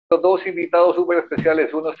dos invitados súper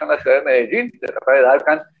especiales. Uno está en la ciudad de Medellín, de la ciudad de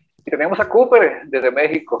Darkan, y tenemos a Cooér desde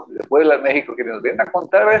México, de Puebla, México, que nos viene a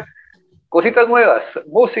contar cositas nuevas,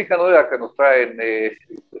 música nueva que nos traen.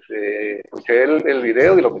 Escuché el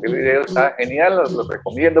video y lo que el video está genial, lo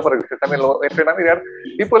recomiendo para que ustedes también lo entren a mirar.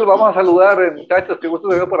 Y pues vamos a saludar, muchachos, qué gusto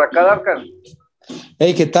de ver por acá, Darkan.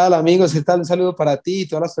 Hey, ¿qué tal, amigos? ¿Qué tal? Un saludo para ti y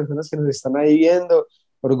todas las personas que nos están ahí viendo.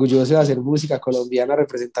 Orgulloso de hacer música colombiana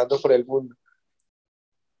representando por el mundo.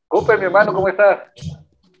 Cooér, mi hermano, ¿cómo estás?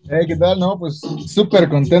 Hey, ¿qué tal? No, pues súper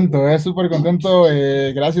contento.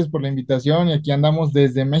 Gracias por la invitación y aquí andamos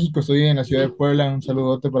desde México, estoy en la ciudad de Puebla. Un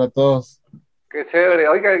saludote para todos. Qué chévere.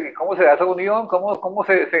 Oiga, ¿cómo se da esa unión? ¿Cómo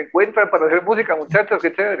se encuentran para hacer música, muchachos?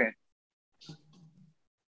 Qué chévere.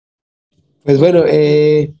 Pues bueno,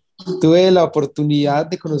 tuve la oportunidad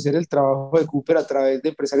de conocer el trabajo de Cooér a través de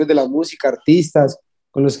empresarios de la música, artistas,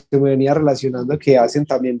 con los que me venía relacionando, que hacen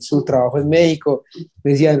también su trabajo en México.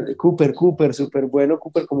 Me decían, Cooér, súper bueno,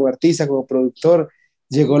 Cooér como artista, como productor.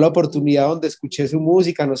 Llegó la oportunidad donde escuché su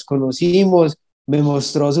música, nos conocimos, me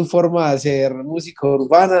mostró su forma de hacer música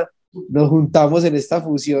urbana, nos juntamos en esta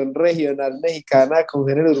fusión regional mexicana con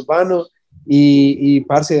género urbano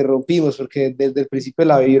parce, rompimos, porque desde el principio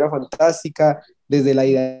la vibra fantástica, desde la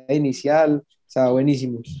idea inicial, o sea,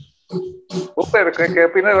 buenísimo. Cooér, ¿qué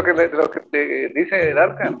opinas de lo que te dice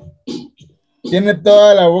Darkan? Tiene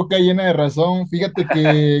toda la boca llena de razón. Fíjate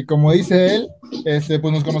que, como dice él,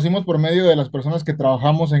 pues nos conocimos por medio de las personas que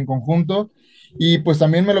trabajamos en conjunto y pues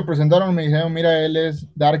también me lo presentaron, me dijeron, mira, él es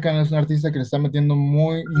Darkan, es un artista que le está metiendo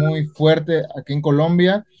muy, muy fuerte aquí en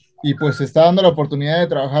Colombia y pues se está dando la oportunidad de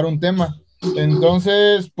trabajar un tema.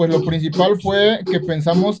 Entonces, pues lo principal fue que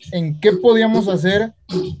pensamos en qué podíamos hacer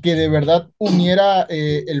que de verdad uniera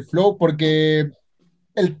el flow, porque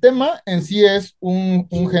el tema en sí es un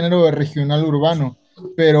género de regional urbano,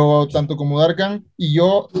 pero tanto como Darkan y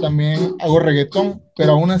yo también hago reggaetón,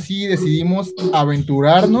 pero aún así decidimos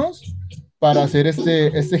aventurarnos para hacer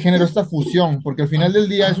este género, esta fusión, porque al final del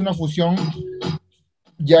día es una fusión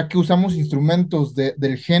ya que usamos instrumentos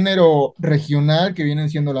del género regional, que vienen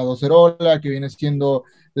siendo la docerola, que viene siendo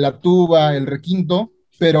la tuba, el requinto,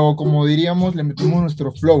 pero como diríamos, le metimos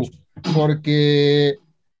nuestro flow, porque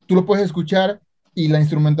tú lo puedes escuchar y la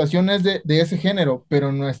instrumentación es de ese género,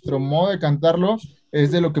 pero nuestro modo de cantarlo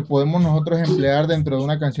es de lo que podemos nosotros emplear dentro de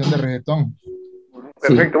una canción de reggaetón.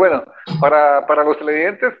 Perfecto, sí. Bueno, para los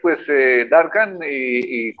televidentes, pues Darkan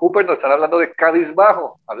y Cooér nos están hablando de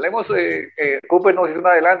Cabizbajo. Hablemos, Cooér nos hizo un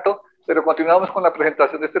adelanto, pero continuamos con la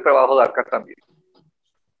presentación de este trabajo Darkan también.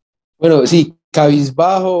 Bueno, sí,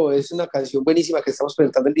 Cabizbajo es una canción buenísima que estamos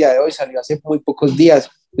presentando el día de hoy, salió hace muy pocos días,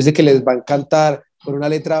 yo sé que les va a encantar, con una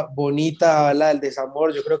letra bonita, habla del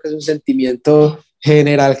desamor, yo creo que es un sentimiento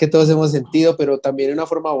general que todos hemos sentido, pero también una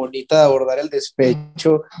forma bonita de abordar el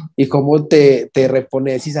despecho y cómo te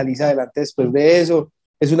repones y salís adelante después de eso.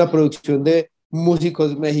 Es una producción de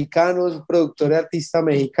músicos mexicanos, productor y artista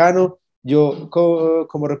mexicano, yo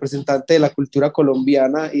como representante de la cultura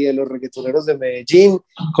colombiana y de los reggaetoneros de Medellín,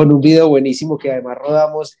 con un video buenísimo que además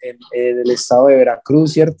rodamos en el estado de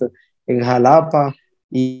Veracruz, ¿cierto? En Jalapa,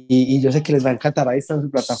 y yo sé que les va a encantar, ahí está en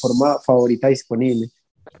su plataforma favorita disponible.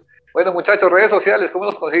 Bueno, muchachos, redes sociales, ¿cómo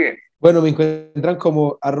los consiguen? Bueno, me encuentran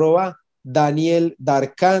como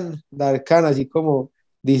 @DanielDarkan, Darkan, así como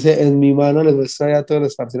dice en mi mano, les muestro a todos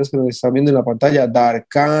los parceros que nos están viendo en la pantalla,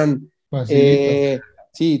 Darkan.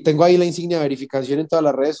 Sí, tengo ahí la insignia de verificación en todas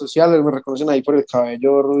las redes sociales, me reconocen ahí por el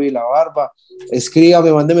cabello rubio y la barba.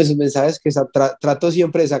 Escríbame, mándeme sus mensajes, que trato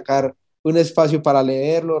siempre de sacar un espacio para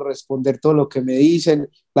leerlo, responder todo lo que me dicen.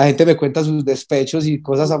 La gente me cuenta sus despechos y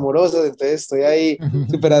cosas amorosas, entonces estoy ahí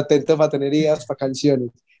súper atento para tener ideas para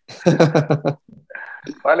canciones.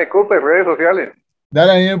 Vale, Cooér, redes sociales.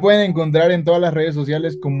 Dale, a mí me pueden encontrar en todas las redes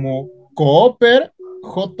sociales como Cooér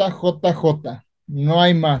JJJ. No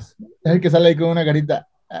hay más. Es el que sale ahí con una carita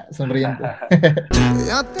sonriente.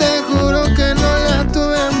 Yo te juro que no la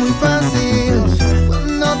tuve muy fácil.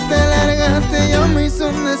 Cuando te largaste yo me hice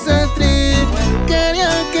un desatril.